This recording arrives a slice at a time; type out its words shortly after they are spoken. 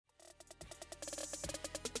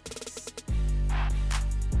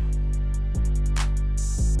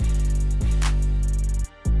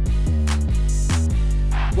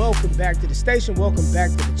back to the station. Welcome back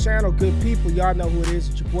to the channel. Good people, y'all know who it is.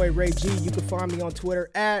 It's your boy Ray G. You can find me on Twitter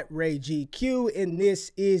at RayGQ, and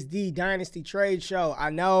this is the Dynasty Trade Show. I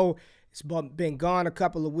know it's been gone a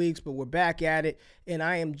couple of weeks, but we're back at it, and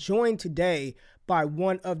I am joined today by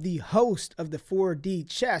one of the hosts of the 4D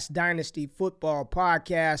Chess Dynasty Football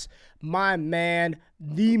Podcast, my man,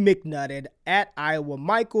 the McNutted, at Iowa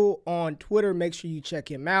Michael on Twitter. Make sure you check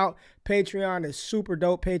him out. Patreon is super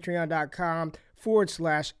dope, patreon.com/South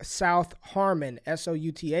Harmon,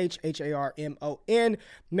 SOUTHHARMON.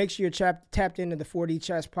 Make sure you're tapped into the 4D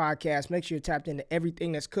Chess Podcast. Make sure you're tapped into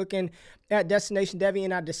everything that's cooking at Destination Devi.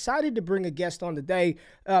 And I decided to bring a guest on today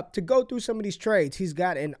to go through some of these trades. He's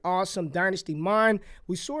got an awesome Dynasty mind.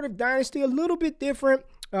 We sort of Dynasty a little bit different.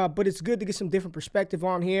 But it's good to get some different perspective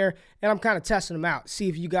on here, and I'm kind of testing him out, see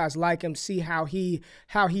if you guys like him, see how he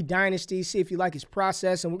dynasty, see if you like his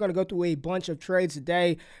process, and we're going to go through a bunch of trades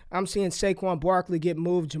today. I'm seeing Saquon Barkley get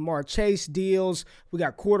moved, Jamar Chase deals, we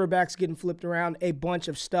got quarterbacks getting flipped around, a bunch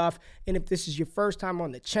of stuff, and if this is your first time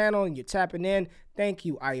on the channel and you're tapping in, thank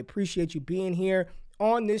you. I appreciate you being here.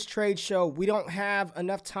 On this trade show, we don't have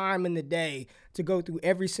enough time in the day to go through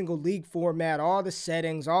every single league format, all the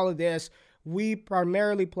settings, all of this. We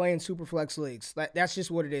primarily play in Superflex leagues. That's just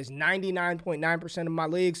what it is. 99.9% of my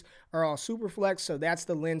leagues are all Superflex, so that's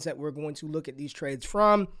the lens that we're going to look at these trades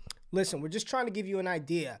from. Listen, we're just trying to give you an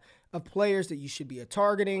idea of players that you should be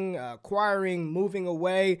targeting, acquiring, moving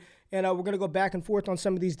away, and we're going to go back and forth on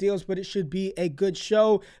some of these deals, but it should be a good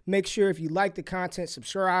show. Make sure if you like the content,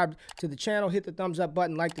 subscribe to the channel, hit the thumbs up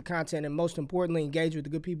button, like the content, and most importantly, engage with the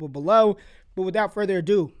good people below. But without further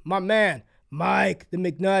ado, my man, Mike, the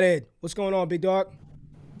McNutted. What's going on, big dog?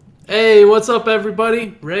 Hey, what's up,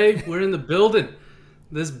 everybody? Ray, we're in the building.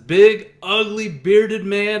 This big, ugly, bearded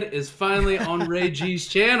man is finally on Ray G's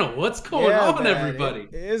channel. What's going on, man, everybody?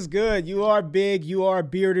 It's good. You are big, you are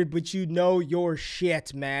bearded, but you know your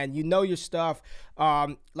shit, man. You know your stuff.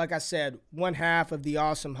 Like I said, one half of the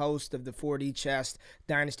awesome host of the 4D Chess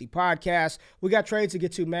Dynasty Podcast. We got trades to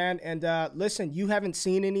get to, man. And listen, you haven't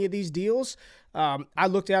seen any of these deals. I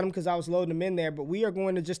looked at them because I was loading them in there, but we are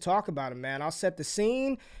going to just talk about them, man. I'll set the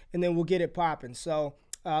scene, and then we'll get it popping. So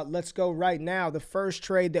let's go right now. The first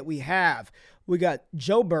trade that we have, we got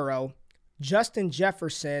Joe Burrow, Justin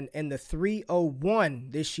Jefferson, and the 301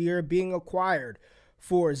 this year being acquired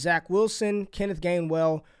for Zach Wilson, Kenneth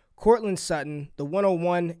Gainwell, Cortland Sutton, the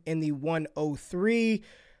 101, and the 103.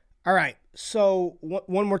 All right, so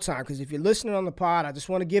one more time, because if you're listening on the pod, I just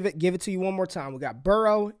want to give it to you one more time. We got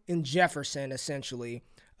Burrow and Jefferson, essentially,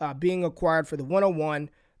 being acquired for the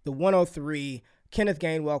 101, the 103, Kenneth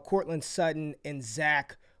Gainwell, Cortland Sutton, and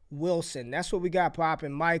Zach Wilson. That's what we got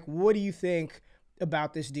popping. Mike, what do you think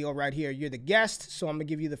about this deal right here? You're the guest, so I'm going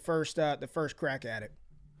to give you the first crack at it.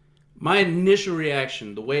 My initial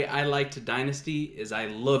reaction, the way I like to Dynasty, is I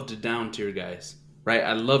love to down tier guys, right?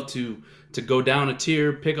 I love to go down a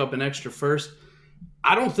tier, pick up an extra first.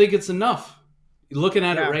 I don't think it's enough. Looking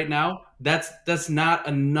at it right now, that's not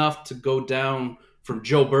enough to go down from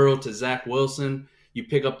Joe Burrow to Zach Wilson. You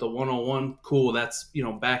pick up the 101, cool. That's,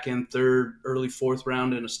 back in third, early fourth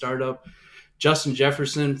round in a startup. Justin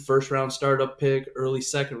Jefferson, first round startup pick, early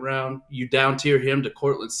second round. You down tier him to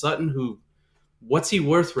Cortland Sutton, who, what's he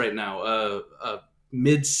worth right now?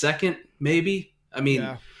 Mid second, maybe. I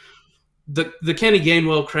mean, the Kenny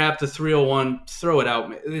Gainwell crap, the 301, throw it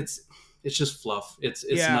out. It's just fluff. It's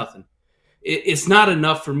nothing. It's not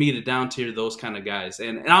enough for me to down tier those kind of guys.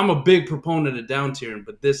 And I'm a big proponent of down tiering,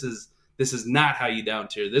 but this is not how you down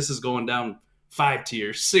tier. This is going down 5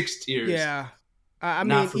 tiers, 6 tiers. Yeah. I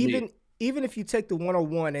mean, even if you take the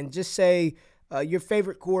 101 and just say your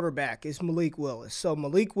favorite quarterback is Malik Willis. So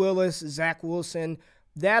Malik Willis, Zach Wilson,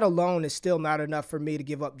 that alone is still not enough for me to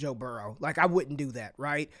give up Joe Burrow. Like, I wouldn't do that,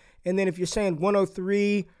 right? And then if you're saying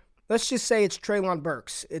 103, let's just say it's Treylon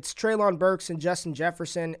Burks. It's Treylon Burks and Justin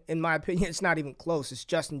Jefferson. In my opinion, it's not even close. It's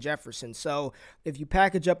Justin Jefferson. So if you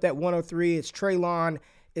package up that 103, it's Treylon.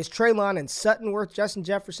 Is Treylon and Sutton worth Justin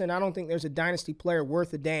Jefferson? I don't think there's a Dynasty player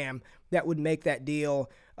worth a damn that would make that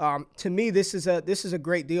deal. To me, this is a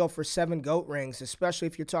great deal for 7 GOAT rings, especially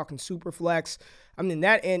if you're talking super flex. I mean,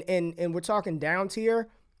 that and we're talking down tier.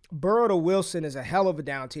 Burrow to Wilson is a hell of a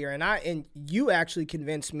down tier, and you actually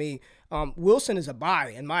convinced me. Wilson is a buy,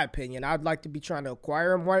 in my opinion. I'd like to be trying to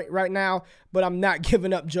acquire him right now, but I'm not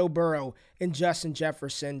giving up Joe Burrow and Justin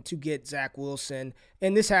Jefferson to get Zach Wilson.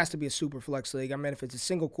 And this has to be a super flex league. I mean, if it's a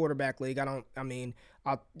single quarterback league,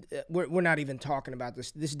 we're not even talking about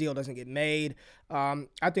this. This deal doesn't get made.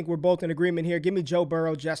 I think we're both in agreement here. Give me Joe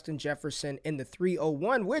Burrow, Justin Jefferson in the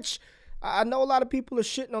 301, which I know a lot of people are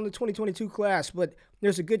shitting on the 2022 class, but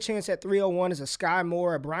there's a good chance that 301 is a Sky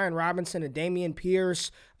Moore, a Brian Robinson, a Damian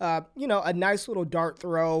Pierce, a nice little dart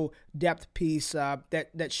throw depth piece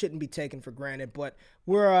that shouldn't be taken for granted. But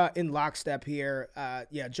we're in lockstep here.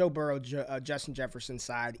 Joe Burrow, Justin Jefferson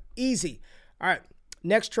side. Easy. All right.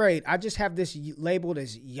 Next trade, I just have this labeled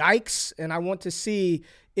as yikes, and I want to see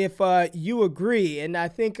if you agree. And I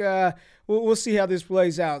think we'll see how this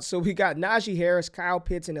plays out. So we got Najee Harris, Kyle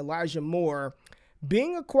Pitts, and Elijah Moore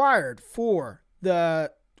being acquired for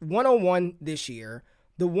the 101 this year,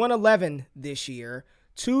 the 111 this year,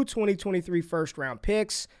 2023 first-round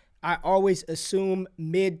picks. I always assume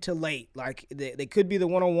mid to late. Like they could be the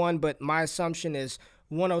 101, but my assumption is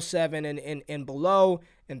 107 and below,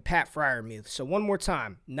 and Pat Freiermuth. So one more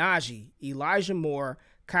time, Najee, Elijah Moore,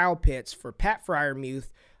 Kyle Pitts for Pat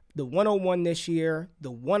Freiermuth, the 101 this year,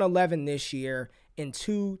 the 111 this year, and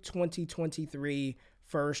 2023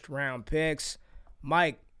 first-round picks.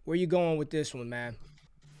 Mike, where you going with this one, man?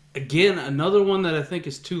 Again, another one that I think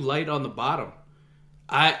is too light on the bottom.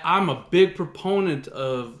 I'm a big proponent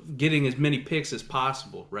of getting as many picks as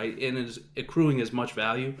possible, right? And is accruing as much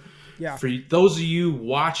value. Yeah. For those of you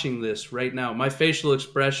watching this right now, my facial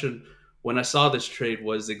expression when I saw this trade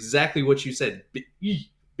was exactly what you said. Big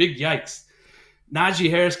yikes. Najee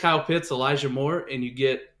Harris, Kyle Pitts, Elijah Moore, and you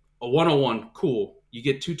get a 101. Cool. You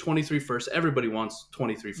get 223 first. Everybody wants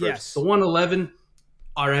 23 first. Yes. The 111,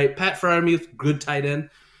 all right. Pat Freiermuth, good tight end.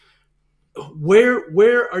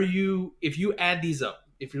 Where are you, if you add these up,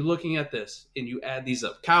 if you're looking at this and you add these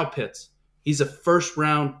up, Kyle Pitts, he's a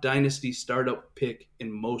first-round Dynasty startup pick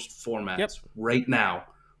in most formats right now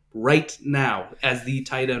as the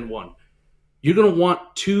tight end one. You're going to want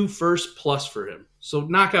 2 first plus for him. So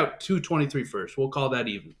knock out 223 first. We'll call that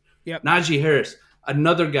even. Yep. Najee Harris,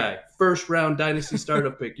 another guy, first-round Dynasty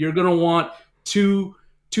startup pick. You're going to want two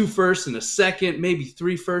firsts and a second, maybe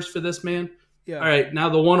 3 firsts for this man. Yeah. All right, now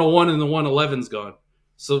the 101 and the 111's gone.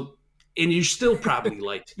 So, and you're still probably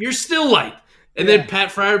light. You're still light. And then Pat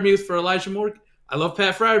Freiermuth for Elijah Moore. I love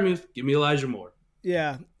Pat Freiermuth. Give me Elijah Moore.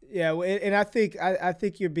 Yeah, and I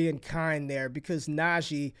think you're being kind there because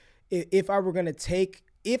Najee, if I were gonna take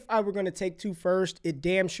 2 first, it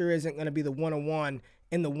damn sure isn't gonna be the 101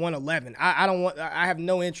 and the 111. I have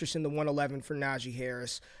no interest in the 111 for Najee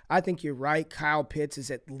Harris. I think you're right. Kyle Pitts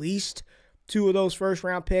is at least 2 of those first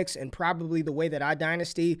round picks, and probably the way that I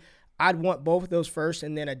dynasty, I'd want both of those first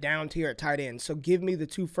and then a down tier at tight end. So give me the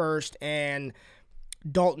 2 first and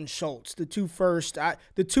Dalton Schultz. The 2 first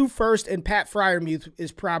and Pat Freiermuth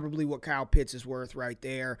is probably what Kyle Pitts is worth right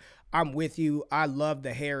there. I'm with you. I love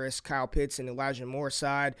the Harris, Kyle Pitts, and Elijah Moore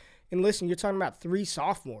side. And listen, you're talking about 3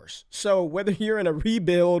 sophomores. So whether you're in a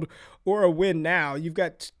rebuild or a win now, you've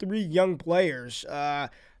got 3 young players. I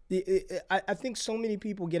think so many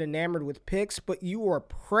people get enamored with picks, but you are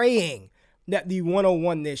praying that the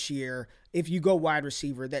 101 this year, if you go wide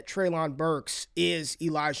receiver, that Treylon Burks is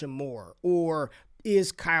Elijah Moore or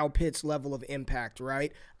is Kyle Pitts' level of impact,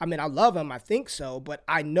 right? I mean, I love him. I think so, but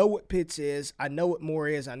I know what Pitts is. I know what Moore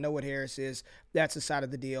is. I know what Harris is. That's the side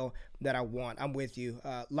of the deal that I want. I'm with you.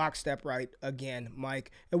 Lockstep right again,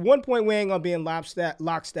 Mike. At one point, we ain't going to be in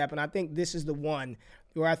lockstep, and I think this is the one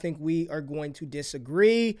where I think we are going to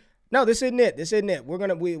disagree. No, this isn't it.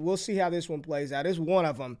 We'll see how this one plays out. There's one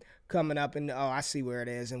of them coming up, and I see where it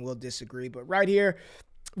is, and we'll disagree. But right here,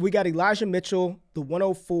 we got Elijah Mitchell, the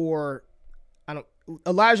 104.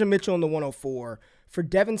 Elijah Mitchell in the 104 for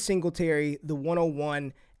Devin Singletary, the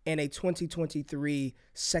 101, and a 2023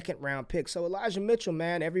 second-round pick. So Elijah Mitchell,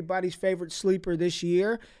 man, everybody's favorite sleeper this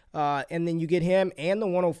year. And then you get him and the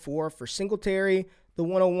 104 for Singletary, the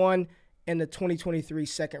 101, and the 2023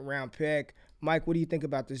 second-round pick. Mike, what do you think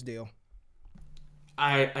about this deal?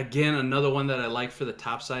 Again, another one that I like for the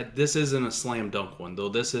top side. This isn't a slam dunk one, though.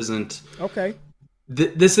 This isn't. Okay.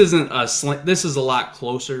 This isn't a slam. This is a lot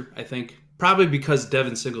closer, I think. Probably because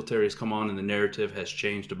Devin Singletary has come on and the narrative has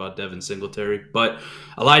changed about Devin Singletary. But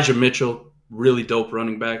Elijah Mitchell, really dope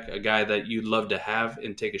running back, a guy that you'd love to have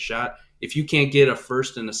and take a shot. If you can't get a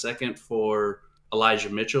first and a second for Elijah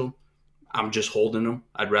Mitchell, I'm just holding him.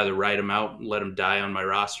 I'd rather ride him out and let him die on my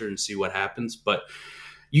roster and see what happens. But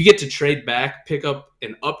you get to trade back, pick up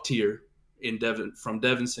an up tier from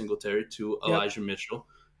Devin Singletary to Elijah Mitchell.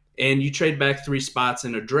 And you trade back 3 spots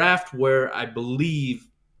in a draft where I believe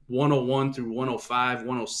 101 through 105,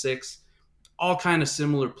 106, all kind of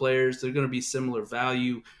similar players. They're going to be similar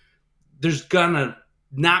value. There's going to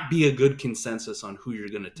not be a good consensus on who you're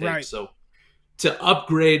going to take. Right. So to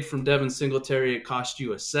upgrade from Devin Singletary, it cost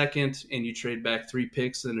you a second, and you trade back 3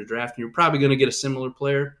 picks in a draft, and you're probably going to get a similar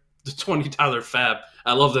player. The $20 fab.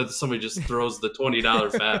 I love that somebody just throws the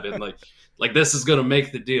 $20 fab in, like this is gonna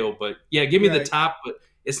make the deal. But yeah, give me the Right. top. But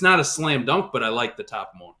it's not a slam dunk, but I like the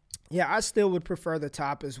top more. Yeah, I still would prefer the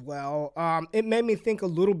top as well. It made me think a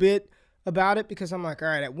little bit about it because I'm like, all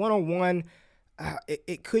right, at 101,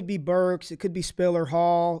 it could be Burks, it could be Spiller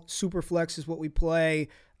Hall. Superflex is what we play.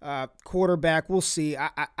 Quarterback, we'll see.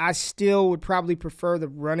 I still would probably prefer the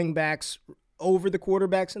running backs over the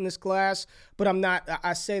quarterbacks in this class, but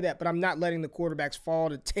I say that, but I'm not letting the quarterbacks fall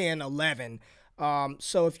to 10, 11.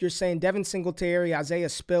 So if you're saying Devin Singletary, Isaiah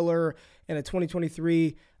Spiller, and a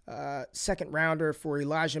 2023 second rounder for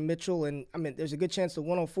Elijah Mitchell, and I mean, there's a good chance the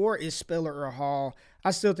 104 is Spiller or Hall.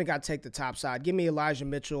 I still think I'd take the top side. Give me Elijah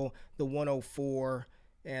Mitchell, the 104,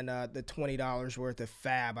 and the $20 worth of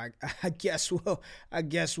fab. I guess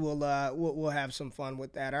we'll have some fun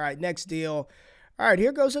with that. All right, next deal. All right,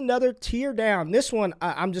 here goes another tier down. This one,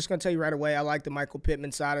 I'm just going to tell you right away, I like the Michael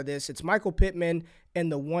Pittman side of this. It's Michael Pittman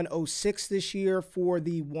and the 106 this year for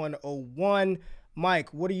the 101.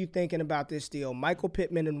 Mike, what are you thinking about this deal? Michael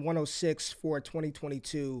Pittman and 106 for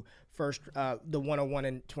 2022 first, the 101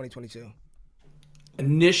 in 2022.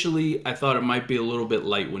 Initially, I thought it might be a little bit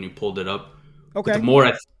light when you pulled it up. Okay. But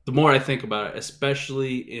the more I think about it,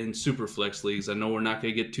 especially in Superflex leagues, I know we're not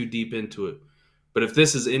going to get too deep into it, but if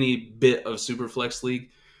this is any bit of Superflex league,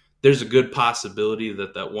 there's a good possibility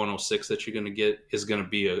that 106 that you're going to get is going to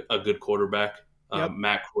be a good quarterback. Yep.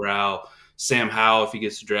 Matt Corral, Sam Howell if he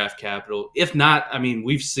gets to draft capital. If not, I mean,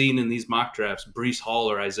 we've seen in these mock drafts, Breece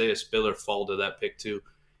Hall or Isaiah Spiller fall to that pick too.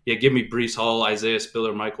 Yeah, give me Breece Hall, Isaiah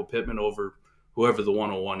Spiller, Michael Pittman over whoever the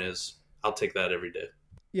 101 is. I'll take that every day.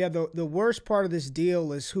 Yeah, the worst part of this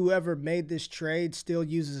deal is whoever made this trade still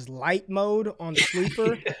uses light mode on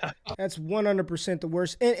Sleeper. Yeah. That's 100% the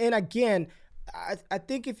worst. And again, I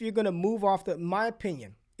think if you're going to move off my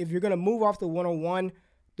opinion, if you're going to move off the 101,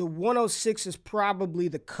 the 106 is probably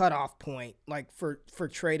the cutoff point, like for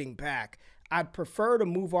trading back. I'd prefer to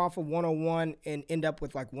move off of 101 and end up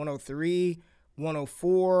with like 103,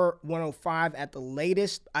 104, 105 at the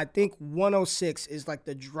latest. I think 106 is like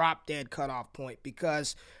the drop dead cutoff point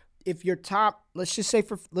because if you're top, let's just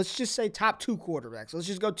say top two quarterbacks. Let's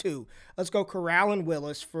just go two. Let's go Corral and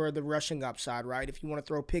Willis for the rushing upside, right? If you want to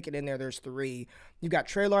throw Pickett in there, there's three. You've got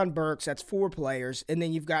Treylon Burks, that's four players, and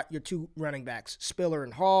then you've got your two running backs, Spiller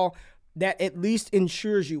and Hall. That at least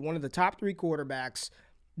ensures you one of the top three quarterbacks,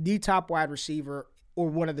 the top wide receiver, or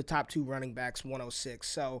one of the top two running backs, 106.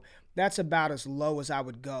 So that's about as low as I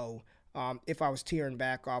would go if I was tearing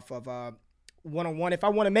back off of 101. If I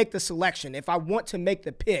want to make the selection, if I want to make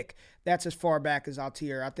the pick, that's as far back as I'll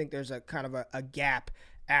tier. I think there's a kind of a gap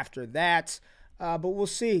after that. But we'll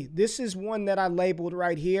see. This is one that I labeled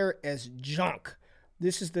right here as junk.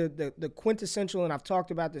 This is the quintessential, and I've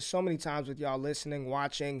talked about this so many times with y'all listening,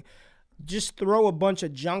 watching. Just throw a bunch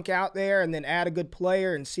of junk out there and then add a good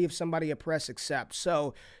player and see if somebody press accept.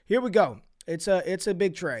 So here we go. It's a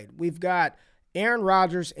big trade. We've got Aaron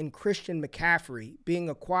Rodgers and Christian McCaffrey being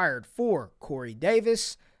acquired for Corey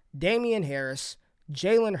Davis, Damian Harris,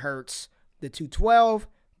 Jalen Hurts, the 212,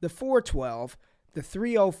 the 412, the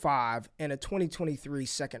 305, and a 2023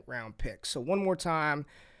 second round pick. So one more time,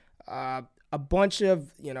 a bunch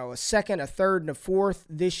of, a second, a third, and a fourth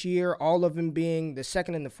this year, all of them being the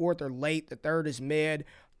second and the fourth are late, the third is mid,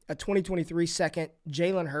 a 2023 second,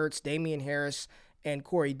 Jalen Hurts, Damian Harris, and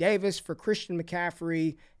Corey Davis for Christian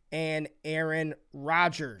McCaffrey and Aaron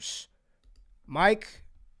Rodgers. Mike,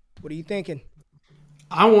 what are you thinking?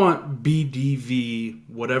 I want BDV,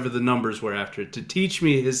 whatever the numbers were after it, to teach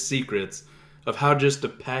me his secrets of how just to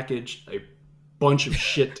package a bunch of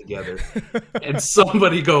shit together and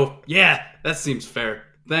somebody go, yeah, that seems fair.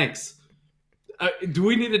 Thanks. Do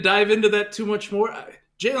we need to dive into that too much more?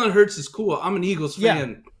 Jalen Hurts is cool. I'm an Eagles fan.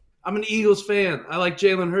 Yeah. I'm an Eagles fan. I like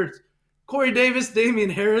Jalen Hurts. Corey Davis, Damian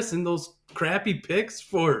Harris, and those crappy picks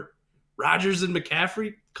for Rodgers and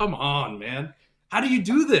McCaffrey. Come on, man. How do you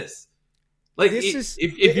do this? Like,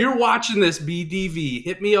 if you're watching this, BDV,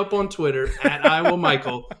 hit me up on Twitter at Iowa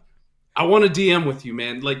Michael. I want to DM with you,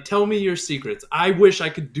 man. Like, tell me your secrets. I wish I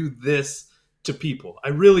could do this to people. I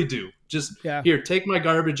really do. Just here, take my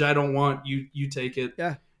garbage. I don't want you. You take it.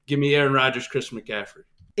 Yeah. Give me Aaron Rodgers, Christian McCaffrey.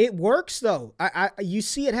 It works though. You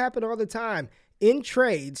see it happen all the time in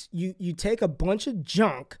trades. You take a bunch of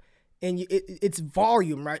junk. And it's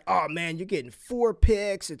volume, right? Oh, man, you're getting 4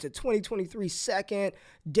 picks. It's a 2023 second.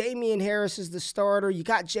 Damian Harris is the starter. You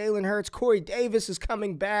got Jalen Hurts. Corey Davis is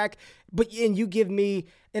coming back. And you give me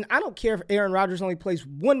 – and I don't care if Aaron Rodgers only plays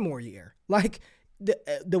one more year. Like,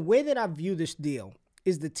 the way that I view this deal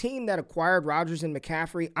is the team that acquired Rodgers and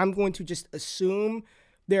McCaffrey, I'm going to just assume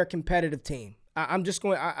they're a competitive team. I'm just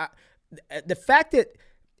going The fact that,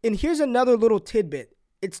 and here's another little tidbit,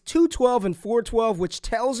 it's 212 and 412, which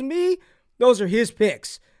tells me those are his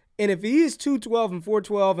picks. And if he is 212 and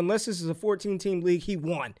 412, unless this is a 14-team league, he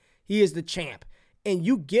won. He is the champ. And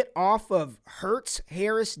you get off of Hurts,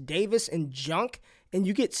 Harris, Davis, and junk, and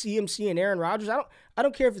you get CMC and Aaron Rodgers. I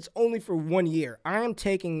don't care if it's only for 1 year. I am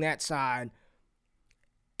taking that side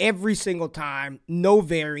every single time. No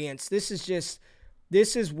variance. This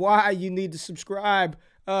is why you need to subscribe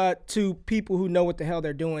to people who know what the hell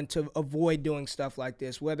they're doing to avoid doing stuff like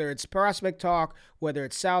this. Whether it's Prospect Talk, whether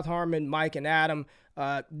it's South Harmon, Mike, and Adam,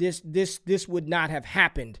 this would not have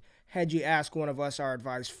happened had you asked one of us our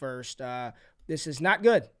advice first. This is not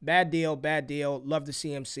good. Bad deal. Love the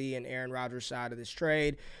CMC and Aaron Rodgers side of this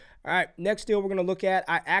trade. All right, next deal we're going to look at,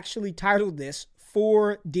 I actually titled this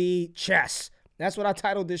 4D Chess. That's what I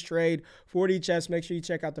titled this trade, 4D Chess. Make sure you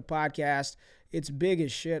check out the podcast. It's big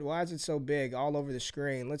as shit. Why is it so big all over the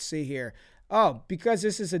screen? Let's see here. Oh, because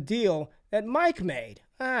this is a deal that Mike made.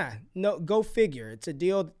 No, go figure. It's a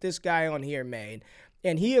deal that this guy on here made.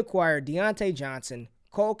 And he acquired Deontay Johnson,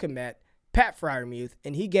 Cole Kmet, Pat Freiermuth,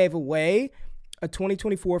 and he gave away a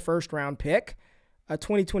 2024 first-round pick, a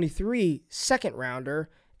 2023 second-rounder,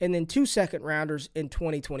 and then 2 second-rounders in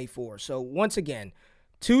 2024. So once again,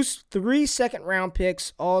 3 second-round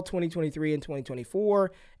picks, all 2023 and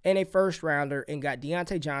 2024, and a first-rounder, and got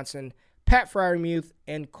Deontay Johnson, Pat Freiermuth,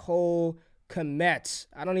 and Cole Kmet.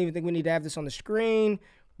 I don't even think we need to have this on the screen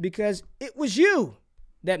because it was you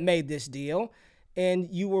that made this deal, and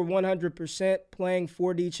you were 100% playing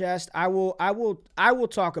 4D chess. I will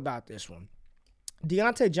talk about this one.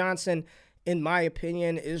 Deontay Johnson, in my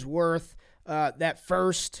opinion, is worth that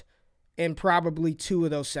first and probably 2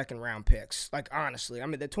 of those second-round picks. Like, honestly, I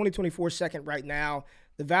mean, the 2024 second right now,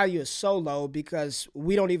 the value is so low because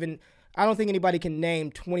I don't think anybody can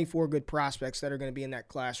name 24 good prospects that are going to be in that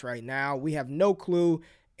class right now. We have no clue.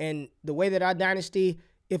 And the way that I Dynasty,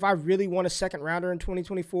 if I really want a second-rounder in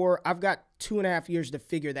 2024, I've got 2.5 years to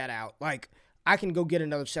figure that out. Like, I can go get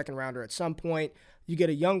another second-rounder at some point. You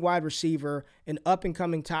get a young wide receiver, an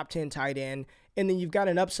up-and-coming top 10 tight end, and then you've got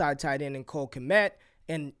an upside tight end in Cole Kmet.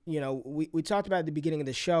 And, we talked about at the beginning of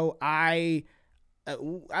the show, I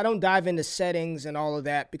don't dive into settings and all of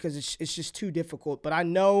that because it's just too difficult. But I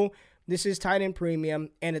know this is tight end premium,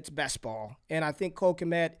 and it's best ball. And I think Cole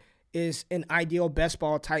Kmet is an ideal best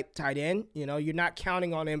ball type tight end. You're not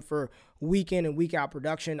counting on him for week in and week out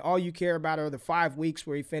production. All you care about are the 5 weeks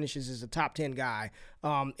where he finishes as a top 10 guy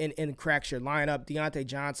and cracks your lineup. Deontay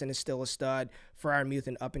Johnson is still a stud. Freiermuth,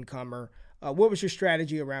 an up-and-comer. What was your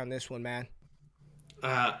strategy around this one, man?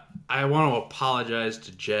 I want to apologize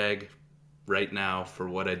to Jag right now for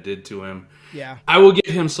what I did to him. Yeah. I will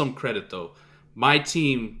give him some credit, though. My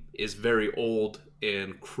team is very old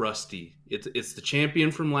and crusty. It's the champion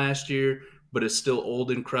from last year, but it's still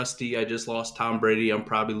old and crusty. I just lost Tom Brady. I'm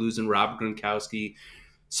probably losing Rob Gronkowski.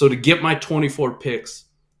 So to get my 24 picks,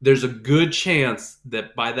 there's a good chance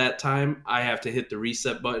that by that time I have to hit the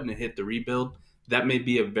reset button and hit the rebuild. That may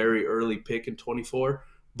be a very early pick in 24.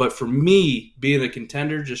 But for me, being a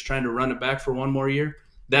contender, just trying to run it back for one more year,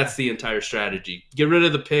 that's the entire strategy. Get rid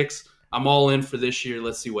of the picks. I'm all in for this year.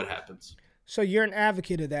 Let's see what happens. So you're an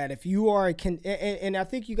advocate of that. If you are, and I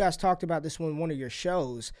think you guys talked about this one of your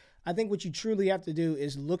shows, I think what you truly have to do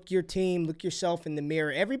is look yourself in the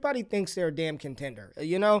mirror. Everybody thinks they're a damn contender.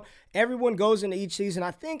 Everyone goes into each season,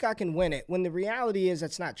 I think I can win it, when the reality is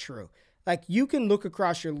that's not true. Like, you can look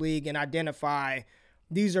across your league and identify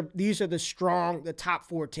these are the top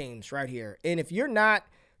 4 teams right here. And if you're not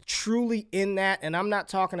truly in that, and I'm not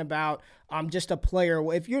talking about I'm just a player.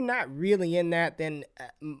 If you're not really in that, then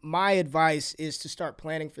my advice is to start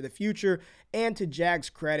planning for the future. And to Jag's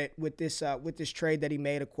credit, with this trade that he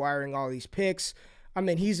made, acquiring all these picks, I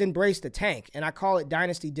mean, he's embraced the tank, and I call it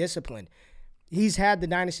dynasty discipline. He's had the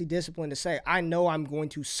dynasty discipline to say, I know I'm going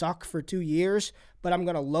to suck for 2 years, but I'm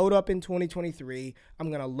going to load up in 2023. I'm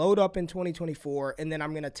going to load up in 2024, and then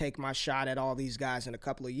I'm going to take my shot at all these guys in a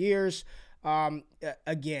couple of years.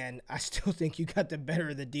 Again, I still think you got the better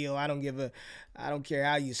of the deal. I don't care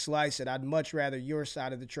how you slice it. I'd much rather your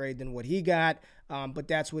side of the trade than what he got. But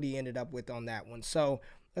that's what he ended up with on that one. So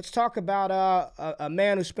let's talk about a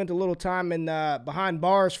man who spent a little time in behind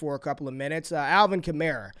bars for a couple of minutes. Alvin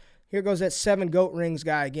Kamara. Here goes that 7 goat rings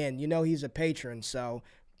guy again. He's a patron, so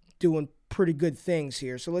doing pretty good things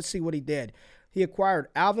here. So let's see what he did. He acquired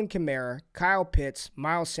Alvin Kamara, Kyle Pitts,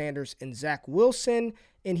 Miles Sanders, and Zach Wilson,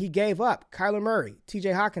 and he gave up Kyler Murray,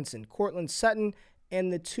 TJ Hawkinson, Cortland Sutton,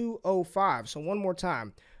 and the 205. So one more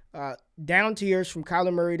time. Down tiers from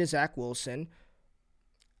Kyler Murray to Zach Wilson.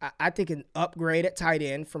 I think an upgrade at tight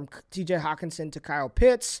end from TJ Hawkinson to Kyle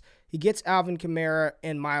Pitts. He gets Alvin Kamara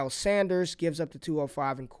and Miles Sanders, gives up the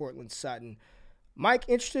 205 and Cortland Sutton. Mike,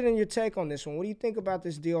 interested in your take on this one. What do you think about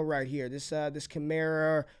this deal right here? This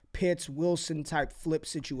Kamara, Pitts, Wilson type flip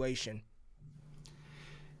situation.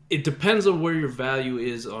 It depends on where your value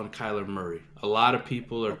is on Kyler Murray. A lot of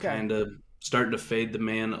people are kind of starting to fade the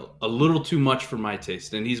man a little too much for my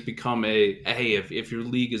taste. And he's become hey, if your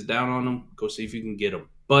league is down on him, go see if you can get him.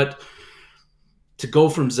 But to go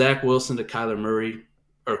from Zach Wilson to Kyler Murray,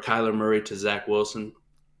 or Kyler Murray to Zach Wilson,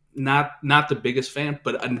 not the biggest fan,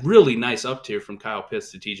 but a really nice up tier from Kyle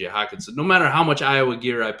Pitts to TJ Hawkinson. No matter how much Iowa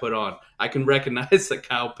gear I put on, I can recognize that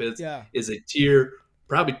Kyle Pitts is a tier,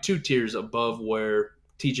 probably 2 tiers above where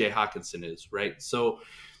TJ Hawkinson is, right? So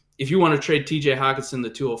if you want to trade TJ Hawkinson the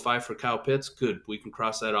 205 for Kyle Pitts, good. We can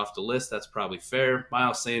cross that off the list. That's probably fair.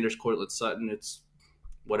 Miles Sanders, Cortland Sutton, it's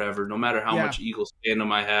whatever. No matter how much Eagles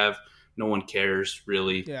fandom I have, no one cares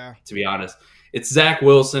really, to be honest. It's Zach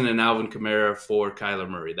Wilson and Alvin Kamara for Kyler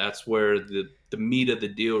Murray. That's where the meat of the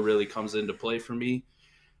deal really comes into play for me.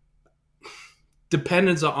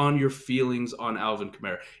 Depends on your feelings on Alvin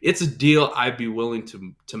Kamara. It's a deal I'd be willing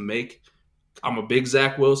to make. I'm a big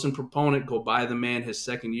Zach Wilson proponent. Go buy the man. His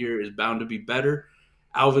second year is bound to be better.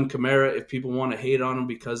 Alvin Kamara, if people want to hate on him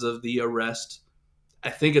because of the arrest, I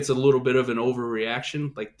think it's a little bit of an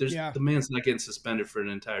overreaction. Like the man's not getting suspended for an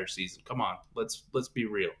entire season. Come on, let's be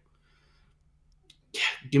real.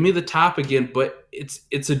 Give me the top again, but it's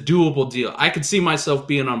a doable deal. I could see myself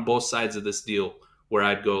being on both sides of this deal where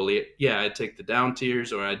I'd go, I'd take the down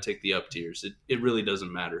tiers or I'd take the up tiers. It really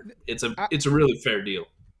doesn't matter. It's a really fair deal.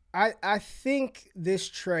 I think this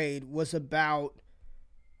trade was about,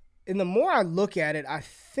 and the more I look at it, I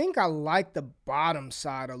think I like the bottom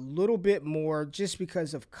side a little bit more just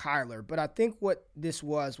because of Kyler. But I think what this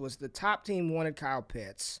was the top team wanted Kyle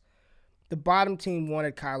Pitts. The bottom team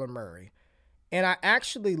wanted Kyler Murray. And I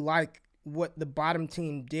actually like what the bottom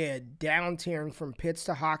team did, down tiering from Pitts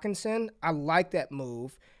to Hawkinson. I like that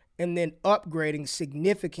move. And then upgrading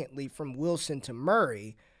significantly from Wilson to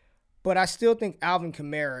Murray. But I still think Alvin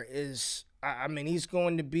Kamara is, he's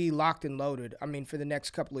going to be locked and loaded, for the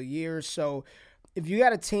next couple of years. So if you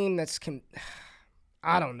got a team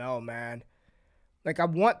I don't know, man. Like, I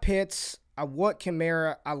want Pitts. I want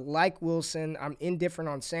Kamara. I like Wilson. I'm indifferent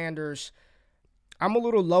on Sanders. I'm a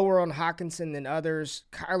little lower on Hawkinson than others.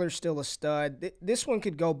 Kyler's still a stud. This one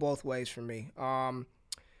could go both ways for me. I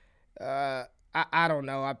don't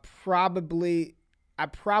know. I probably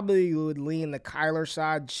would lean the Kyler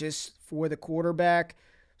side just for the quarterback.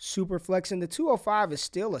 Super flexing. The 205 is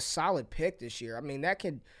still a solid pick this year.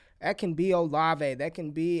 That can be Olave. That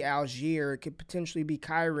can be Algier. It could potentially be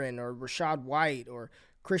Kyren or Rashad White or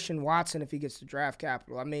Christian Watson if he gets the draft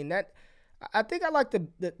capital. I think I like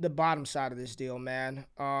the bottom side of this deal, man.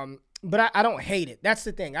 But I don't hate it. That's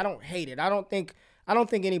the thing. I don't hate it. I don't think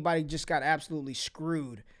anybody just got absolutely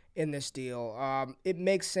screwed in this deal. It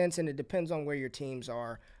makes sense, and it depends on where your teams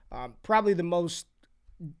are. Probably the most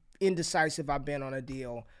indecisive I've been on a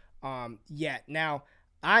deal yet. Now,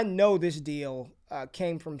 I know this deal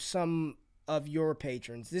came from some of your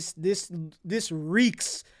patrons. This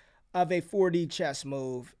reeks of a 4D chess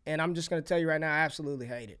move, and I'm just going to tell you right now, I absolutely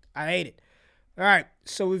hate it. I hate it. All right,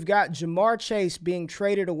 so we've got Jamar Chase being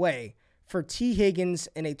traded away for T. Higgins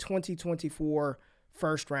and a 2024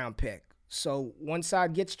 first-round pick. So one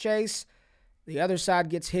side gets Chase, the other side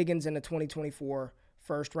gets Higgins and a 2024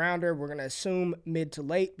 first-rounder. We're going to assume mid to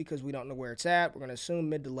late because we don't know where it's at. We're going to assume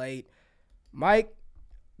mid to late. Mike,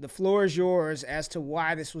 the floor is yours as to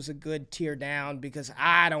why this was a good tier down, because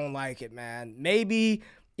I don't like it, man. Maybe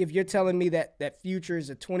if you're telling me that future is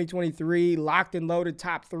a 2023 locked and loaded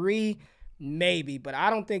top 3, maybe, but I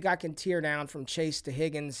don't think I can tear down from Chase to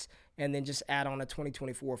Higgins and then just add on a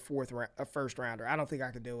 2024 first rounder. I don't think I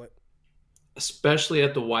could do it. Especially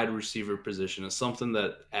at the wide receiver position. It's something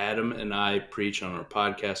that Adam and I preach on our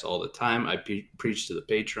podcast all the time. I preach to the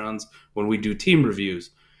patrons when we do team reviews.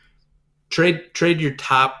 Trade your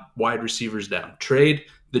top wide receivers down. Trade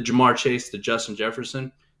the Jamar Chase to Justin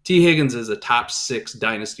Jefferson. T. Higgins is a top 6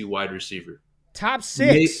 dynasty wide receiver. Top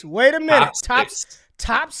 6? Wait a minute.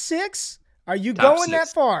 Top 6? Are you going that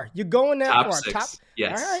far? You're going that far? Top 6.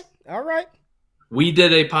 Yes. All right. We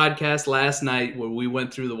did a podcast last night where we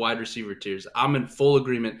went through the wide receiver tiers. I'm in full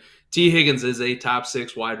agreement. T. Higgins is a top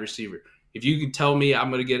 6 wide receiver. If you can tell me I'm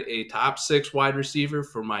going to get a top 6 wide receiver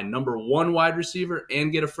for my number 1 wide receiver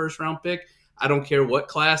and get a first-round pick, I don't care what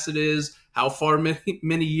class it is, how far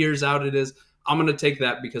many years out it is, I'm going to take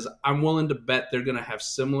that because I'm willing to bet they're going to have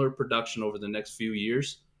similar production over the next few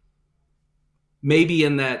years. Maybe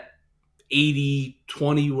in that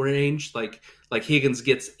 80-20 range. Like Higgins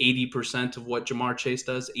gets 80% of what Jamar Chase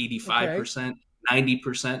does, Okay. 85%,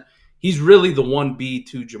 90%. He's really the 1B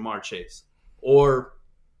to Jamar Chase. Or,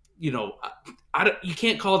 you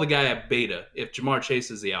can't call the guy a beta if Jamar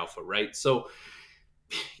Chase is the alpha, right? So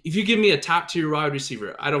if you give me a top tier wide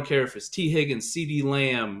receiver, I don't care if it's T. Higgins, CD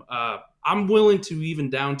Lamb, I'm willing to even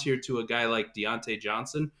down tier to a guy like Deontay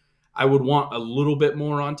Johnson. I would want a little bit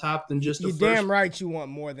more on top than just a You first. damn right you want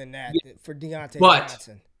more than that for Deontay But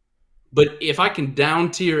Johnson. but if I can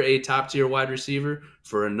down tier a top tier wide receiver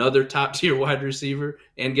for another top tier wide receiver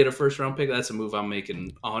and get a first round pick, that's a move I'm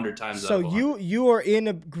making 100 times out So of 100. you are in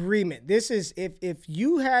agreement. This is if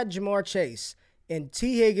you had Jamar Chase and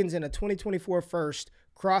T. Higgins in a 2024 first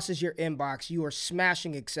crosses your inbox, you are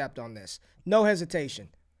smashing accept on this. No hesitation.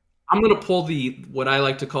 I'm going to pull what I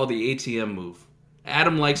like to call the ATM move.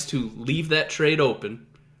 Adam likes to leave that trade open,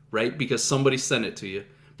 right? Because somebody sent it to you.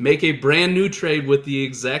 Make a brand new trade with the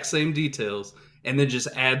exact same details and then just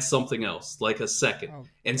add something else, like a second, Oh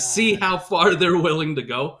and see God. how far they're willing to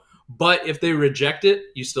go. But if they reject it,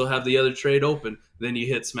 you still have the other trade open. Then you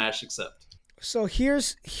hit smash accept. So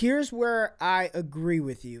here's where I agree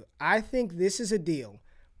with you. I think this is a deal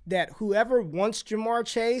that whoever wants Jamar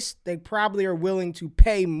Chase, they probably are willing to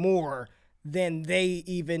pay more than they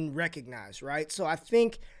even recognize, right? So I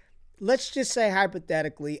think let's just say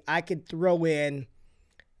hypothetically, I could throw in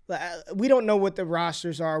we don't know what the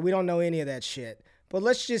rosters are. We don't know any of that shit. But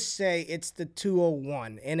let's just say it's the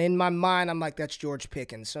 201. And in my mind, I'm like, that's George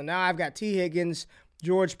Pickens. So now I've got T. Higgins,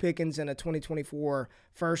 George Pickens, and a 2024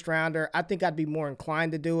 first rounder. I think I'd be more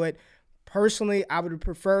inclined to do it. Personally, I would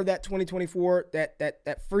prefer that 2024,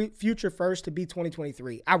 that future first to be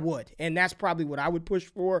 2023. I would. And that's probably what I would push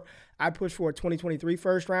for. I'd push for a 2023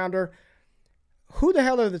 first rounder. Who the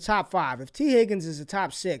hell are the top five? If T. Higgins is the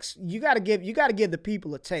top six, you got to give the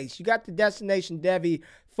people a taste. You got the Destination Devy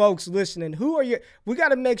folks listening. We got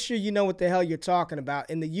to make sure you know what the hell you're talking about.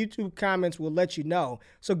 And the YouTube comments will let you know.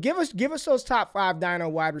 So give us those top five Dino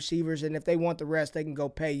wide receivers, and if they want the rest, they can go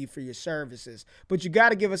pay you for your services. But you got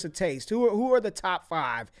to give us a taste. Who are the top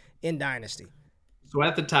five in Dynasty? So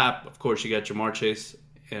at the top, of course, you got Jamar Chase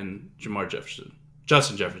and Jamar Jefferson.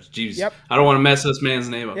 Justin Jefferson. Jeez. Yep. I don't want to mess this man's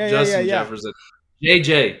name up. Justin Yeah. Jefferson.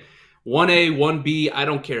 JJ, 1A, 1B, I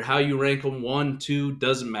don't care how you rank them, 1, 2,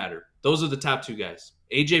 doesn't matter. Those are the top two guys.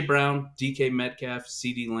 AJ Brown, DK Metcalf,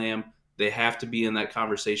 CD Lamb, they have to be in that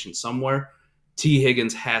conversation somewhere. T.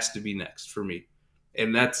 Higgins has to be next for me.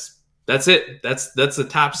 And that's it. That's the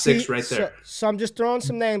top six right there. So I'm just throwing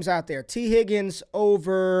some names out there. T. Higgins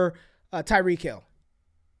over Tyreek Hill.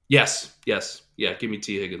 Yes. Yeah, give me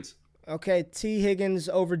T. Higgins. Okay, T. Higgins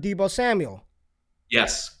over Deebo Samuel.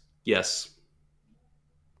 Yes.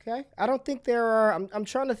 Okay, I don't think there are. I'm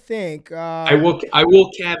trying to think. I will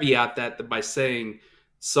caveat that by saying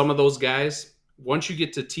some of those guys, once you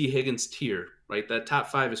get to T. Higgins tier, right, that top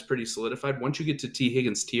five is pretty solidified. Once you get to T.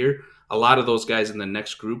 Higgins tier, a lot of those guys in the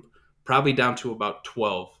next group, probably down to about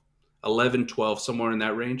 12, 11, 12, somewhere in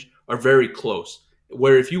that range, are very close.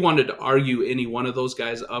 Where if you wanted to argue any one of those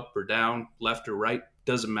guys up or down, left or right,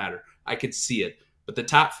 doesn't matter. I could see it. But the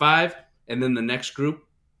top five and then the next group,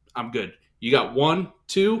 I'm good. You got 1,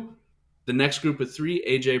 2, the next group of 3,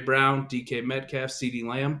 AJ Brown, DK Metcalf, CD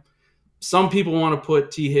Lamb. Some people want to put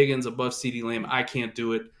T. Higgins above CD Lamb. I can't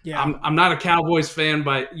do it. Yeah. I'm not a Cowboys fan,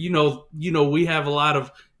 but you know we have a lot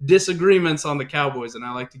of disagreements on the Cowboys, and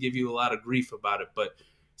I like to give you a lot of grief about it. But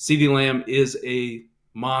CD Lamb is a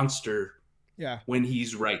monster when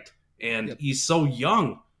he's right, and he's so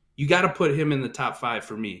young. You got to put him in the top 5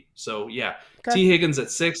 for me. So yeah, okay. T. Higgins at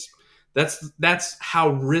 6. That's how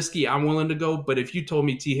risky I'm willing to go. But if you told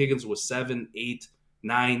me T. Higgins was 7, 8,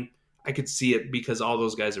 9, I could see it because all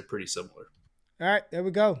those guys are pretty similar. All right, there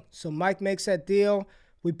we go. So Mike makes that deal.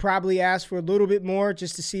 We probably asked for a little bit more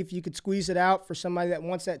just to see if you could squeeze it out for somebody that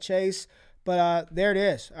wants that chase. But there it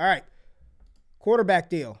is. All right, quarterback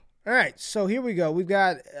deal. All right, so here we go. We've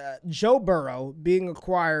got Joe Burrow being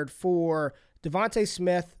acquired for Devontae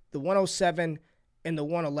Smith, the 107 and the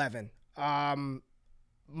 111.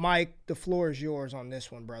 Mike, the floor is yours on this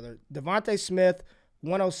one, brother. Devontae Smith,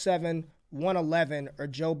 107, 111, or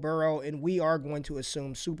Joe Burrow, and we are going to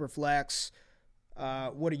assume super flex.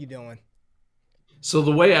 What are you doing? So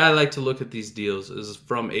the way I like to look at these deals is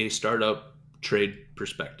from a startup trade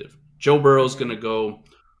perspective. Joe Burrow's going to go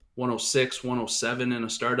 106, 107 in a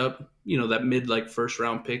startup. You know, that mid first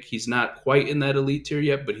round pick. He's not quite in that elite tier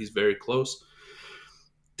yet, but he's very close.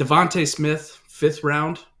 Devontae Smith, 5th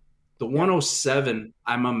round. The 107,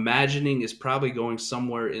 I'm imagining, is probably going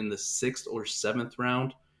somewhere in the 6th or 7th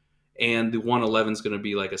round. and the 111 is going to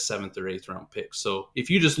be like a 7th or 8th round pick. So if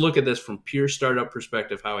you just look at this from pure startup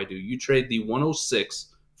perspective, how I do, you trade the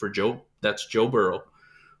 106 for Joe Burrow,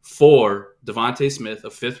 for Devontae Smith, a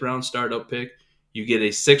 5th round startup pick. You get a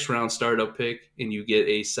 6th round startup pick, and you get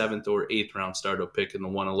a 7th or 8th round startup pick in the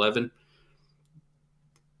 111.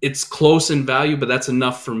 It's close in value, but that's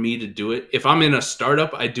enough for me to do it. If I'm in a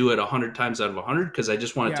startup, I do it 100 times out of 100 because I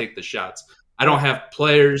just want to take the shots. I don't have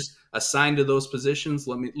players assigned to those positions.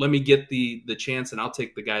 Let me get the chance, and I'll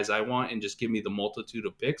take the guys I want and just give me the multitude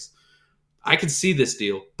of picks. I could see this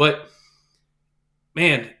deal, but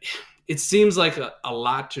man, it seems like a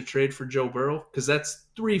lot to trade for Joe Burrow because that's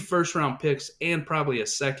 3 first-round picks and probably a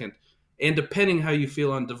 2nd. And depending how you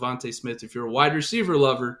feel on Devontae Smith, if you're a wide receiver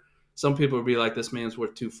lover, some people will be like, this man's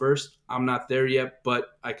worth 2 firsts. I'm not there yet,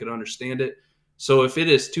 but I could understand it. So if it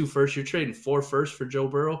is 2 firsts, you're trading 4 firsts for Joe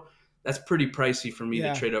Burrow. That's pretty pricey for me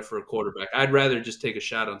to trade up for a quarterback. I'd rather just take a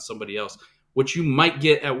shot on somebody else, which you might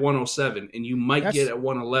get at 107 and you might get at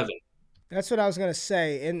 111. That's what I was going to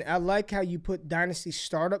say. And I like how you put Dynasty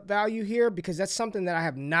startup value here because that's something that I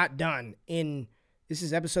have not done in – this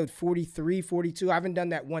is episode 43, 42. I haven't done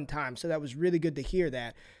that one time, so that was really good to hear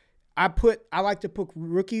that. I like to put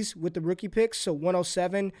rookies with the rookie picks. So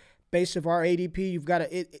 107, base of our ADP, you've got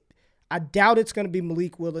to I doubt it's going to be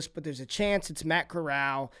Malik Willis, but there's a chance it's Matt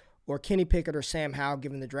Corral or Kenny Pickett or Sam Howell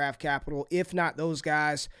given the draft capital. If not those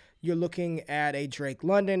guys, you're looking at a Drake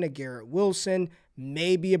London, a Garrett Wilson,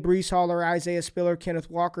 maybe a Breece Hall or Isaiah Spiller, Kenneth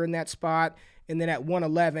Walker in that spot. And then at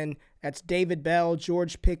 111, that's David Bell,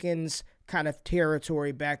 George Pickens kind of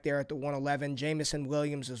territory back there at the 111, Jamison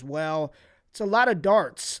Williams as well. It's a lot of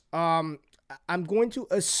darts. I'm going to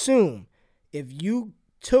assume if you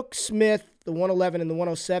took Smith, the 111 and the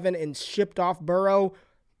 107, and shipped off Burrow,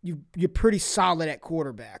 you're pretty solid at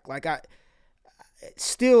quarterback. Like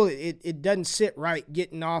it doesn't sit right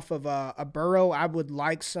getting off of a Burrow. I would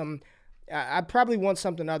like I'd probably want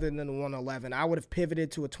something other than the 111. I would have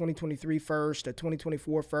pivoted to a 2023 first, a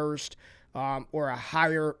 2024 first, or a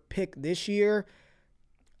higher pick this year.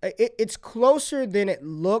 It's closer than it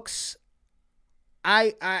looks.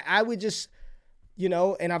 I would just,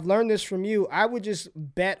 and I've learned this from you, I would just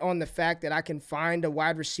bet on the fact that I can find a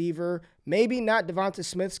wide receiver, maybe not Devonta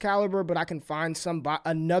Smith's caliber, but I can find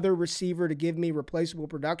another receiver to give me replaceable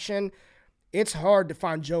production. It's hard to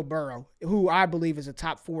find Joe Burrow, who I believe is a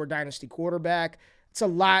top 4 dynasty quarterback. It's a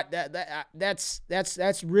lot. That's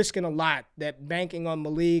risking a lot, that banking on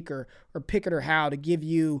Malik or Pickett or Howell to give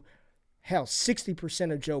you,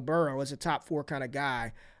 60% of Joe Burrow as a top 4 kind of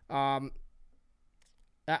guy. I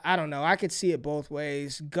don't know. I could see it both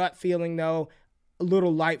ways. Gut feeling, though, a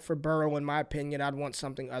little light for Burrow, in my opinion. I'd want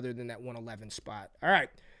something other than that 111 spot. All right.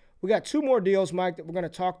 We got 2 more deals, Mike, that we're going to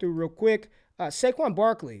talk through real quick. Saquon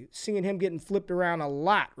Barkley, seeing him getting flipped around a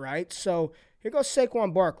lot, right? So here goes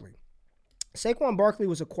Saquon Barkley. Saquon Barkley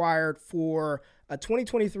was acquired for a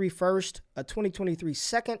 2023 first, a 2023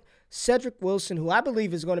 second, Cedric Wilson, who I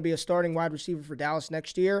believe is going to be a starting wide receiver for Dallas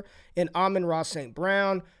next year, and Amon-Ra St.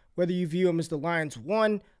 Brown. Whether you view him as the Lions'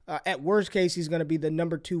 1, at worst case, he's going to be the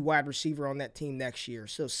number 2 wide receiver on that team next year.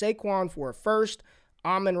 So Saquon for a first,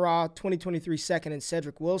 Amon-Ra, 2023 second, and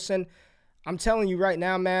Cedric Wilson. I'm telling you right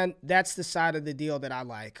now, man, that's the side of the deal that I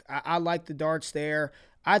like. I like the darts there.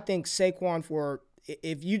 I think Saquon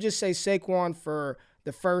if you just say Saquon for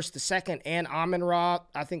the first, the second, and Amon-Ra,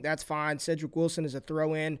 I think that's fine. Cedric Wilson is a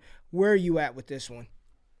throw-in. Where are you at with this one?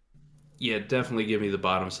 Yeah, definitely give me the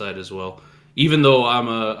bottom side as well. Even though I'm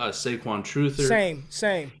a Saquon truther.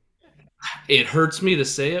 Same. It hurts me to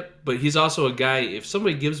say it, but he's also a guy, if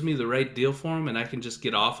somebody gives me the right deal for him and I can just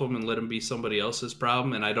get off him and let him be somebody else's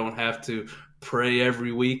problem and I don't have to pray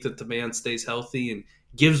every week that the man stays healthy and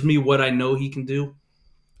gives me what I know he can do,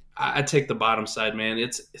 I take the bottom side, man.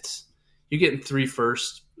 It's you're getting 3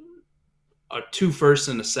 firsts, 2 firsts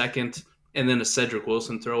and a second, and then a Cedric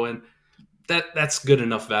Wilson throw in. That's good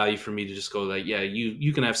enough value for me to just go like, yeah,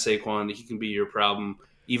 you can have Saquon. He can be your problem.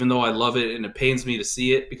 Even though I love it and it pains me to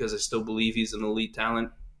see it because I still believe he's an elite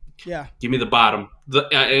talent. Yeah. Give me the bottom.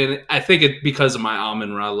 And I think it's because of my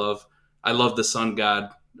Amon-Ra love. I love the sun god.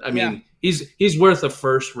 I mean, he's worth a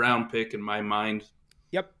first-round pick in my mind.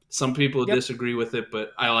 Yep. Some people disagree with it,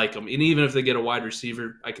 but I like him. And even if they get a wide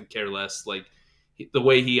receiver, I could care less. Like, the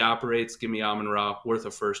way he operates, give me Amon-Ra, worth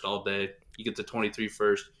a first all day. You get the 23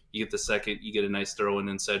 first, you get the second, you get a nice throw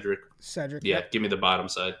in Cedric. Yeah, give me the bottom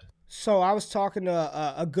side. So I was talking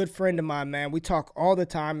to a good friend of mine, man. We talk all the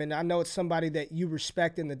time, and I know it's somebody that you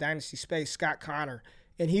respect in the Dynasty space, Scott Connor.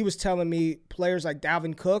 And he was telling me players like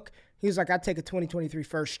Dalvin Cook, He was like, I'd take a 2023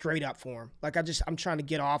 first straight up for him. Like, I'm trying to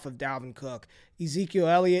get off of Dalvin Cook. Ezekiel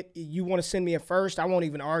Elliott, you want to send me a first? I won't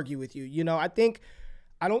even argue with you. You know, I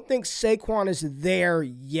don't think Saquon is there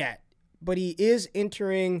yet, but he is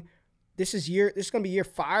entering. This is going to be year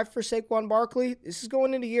 5 for Saquon Barkley. This is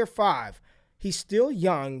going into year 5. He's still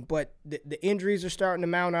young, but the injuries are starting to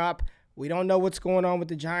mount up. We don't know what's going on with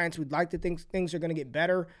the Giants. We'd like to think things are going to get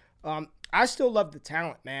better. I still love the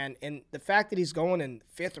talent, man. And the fact that he's going in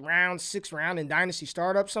 5th round, 6th round in dynasty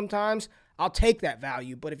startups sometimes, I'll take that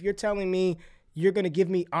value. But if you're telling me you're going to give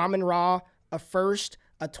me Amon-Ra a first,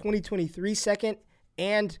 a 2023 second,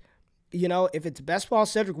 and, you know, if it's best ball,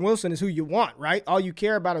 Cedric Wilson is who you want, right? All you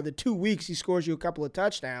care about are the 2 weeks he scores you a couple of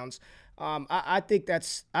touchdowns. I think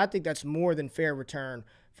that's more than fair return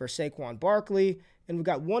for Saquon Barkley. And we've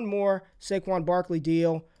got one more Saquon Barkley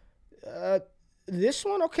deal. This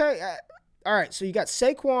one, okay. All right, so you got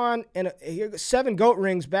Saquon and 7 goat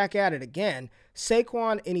rings back at it again.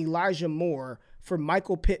 Saquon and Elijah Moore for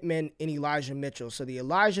Michael Pittman and Elijah Mitchell. So the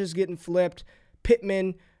Elijah's getting flipped.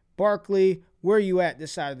 Pittman, Barkley, where are you at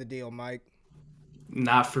this side of the deal, Mike?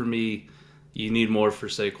 Not for me. You need more for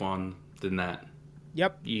Saquon than that.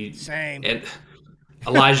 Yep, same. And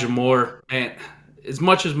Elijah Moore, and as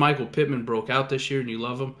much as Michael Pittman broke out this year and you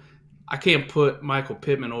love him, I can't put Michael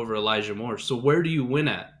Pittman over Elijah Moore. So where do you win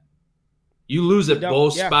at? You lose at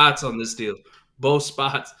both spots on this deal. Both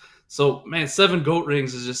spots. So, man, 7 goat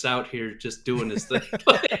rings is just out here just doing his thing.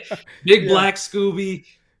 Big Black Scooby.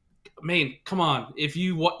 I mean, come on. If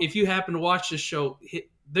you happen to watch this show,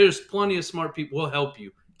 there's plenty of smart people who will help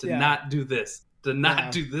you to not do this. To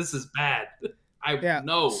not do this is bad. I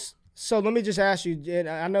know. So let me just ask you,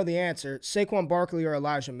 I know the answer. Saquon Barkley or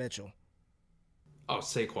Elijah Mitchell? Oh,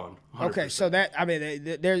 Saquon. 100%. Okay, so that, I mean,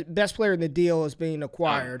 their best player in the deal is being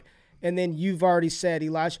acquired. And then you've already said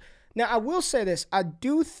Elijah. Now, I will say this. I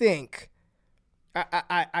do think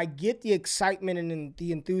I get the excitement and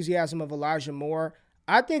the enthusiasm of Elijah Moore.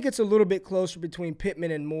 I think it's a little bit closer between Pittman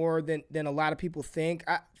and Moore than a lot of people think.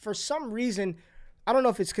 For some reason, I don't know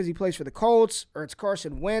if it's because he plays for the Colts or it's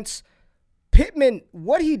Carson Wentz. Pittman,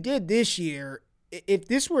 what he did this year, if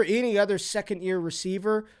this were any other second-year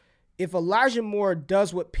receiver, if Elijah Moore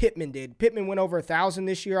does what Pittman did, Pittman went over 1,000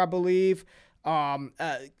 this year, I believe,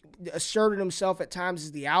 asserted himself at times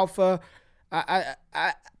as the alpha.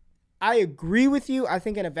 I agree with you. I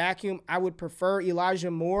think in a vacuum, I would prefer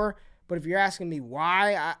Elijah Moore. But if you're asking me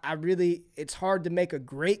why, I really, it's hard to make a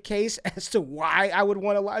great case as to why I would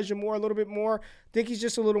want Elijah Moore a little bit more. I think he's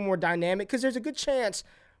just a little more dynamic because there's a good chance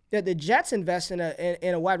that the Jets invest in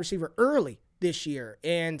a wide receiver early this year.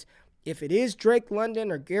 And if it is Drake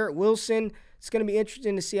London or Garrett Wilson, it's going to be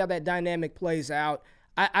interesting to see how that dynamic plays out.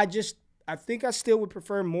 I think I still would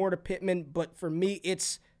prefer Moore to Pittman, but for me,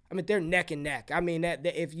 they're neck and neck. I mean, that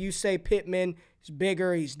if you say Pittman is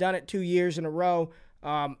bigger, he's done it 2 years in a row,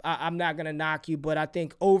 I'm not going to knock you, but I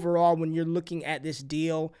think overall, when you're looking at this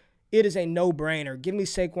deal, it is a no-brainer. Give me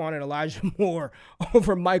Saquon and Elijah Moore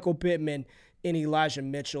over Michael Pittman and Elijah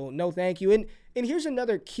Mitchell. No, thank you. And here's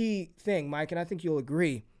another key thing, Mike, and I think you'll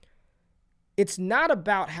agree. It's not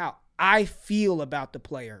about how I feel about the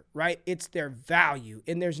player, right? It's their value.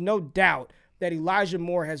 And there's no doubt that Elijah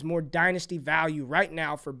Moore has more dynasty value right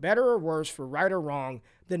now, for better or worse, for right or wrong,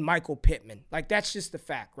 than Michael Pittman. Like, that's just the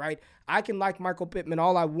fact, right? I can like Michael Pittman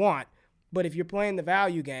all I want, but if you're playing the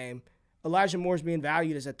value game, Elijah Moore's being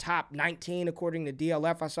valued as a top 19 according to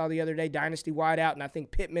DLF. I saw the other day, dynasty wideout, and I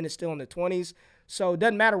think Pittman is still in the 20s. So it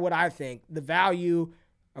doesn't matter what I think. The value,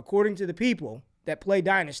 according to the people that play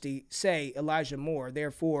dynasty, say Elijah Moore.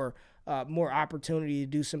 Therefore, more opportunity to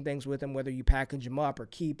do some things with him, whether you package him up or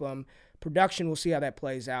keep him. Production, we'll see how that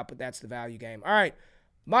plays out, but that's the value game. All right,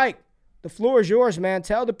 Mike, the floor is yours, man.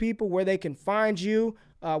 Tell the people where they can find you,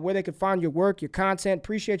 where they can find your work, your content.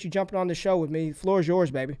 Appreciate you jumping on the show with me. The floor is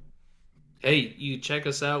yours, baby. Hey, you check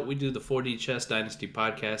us out. We do the 4D Chess Dynasty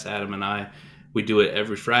podcast, Adam and I. We do it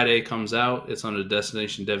every Friday. It comes out. It's on the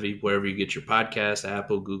Destination Devi, wherever you get your podcast,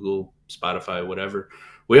 Apple, Google, Spotify, whatever.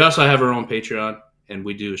 We also have our own Patreon, and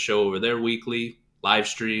we do a show over there weekly, live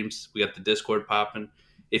streams. We got the Discord popping.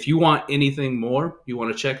 If you want anything more, you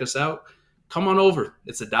want to check us out, come on over.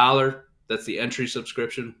 It's $1. That's the entry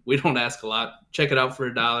subscription. We don't ask a lot. Check it out for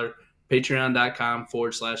 $1.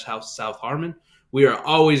 Patreon.com/House South Harmon. We are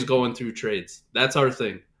always going through trades. That's our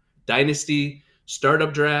thing. Dynasty,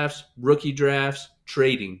 startup drafts, rookie drafts,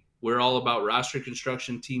 trading. We're all about roster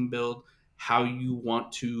construction, team build, how you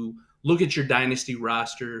want to look at your dynasty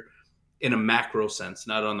roster in a macro sense,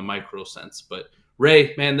 not on the micro sense. But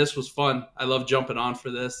Ray, man, this was fun. I love jumping on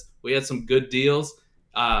for this. We had some good deals.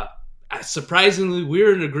 surprisingly,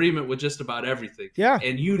 we're in agreement with just about everything. Yeah.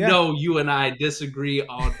 And you and I disagree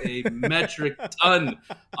on a metric ton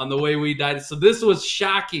on the way we died. So this was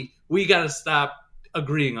shocking. We got to stop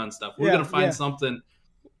agreeing on stuff. We're going to find something.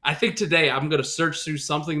 I think today I'm going to search through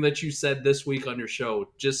something that you said this week on your show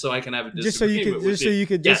just so I can have a disagreement just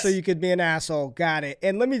so you could be an asshole. Got it.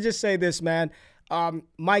 And let me just say this, man.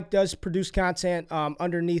 Mike does produce content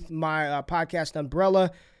underneath my podcast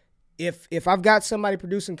umbrella. If I've got somebody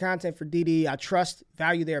producing content for DD, I trust,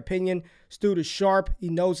 value their opinion. Stu is sharp. He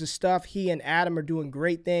knows his stuff. He and Adam are doing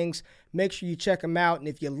great things. Make sure you check them out. And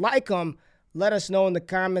if you like them, let us know in the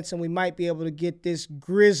comments, and we might be able to get this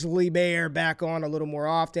grizzly bear back on a little more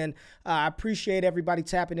often. I appreciate everybody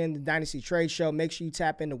tapping in the Dynasty Trade Show. Make sure you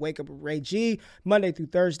tap in to Wake Up with Ray G, Monday through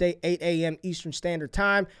Thursday, 8 a.m. Eastern Standard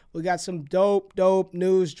Time. We got some dope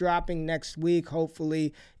news dropping next week,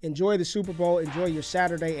 hopefully. Enjoy the Super Bowl. Enjoy your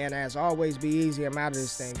Saturday. And as always, be easy. I'm out of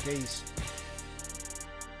this thing. Peace.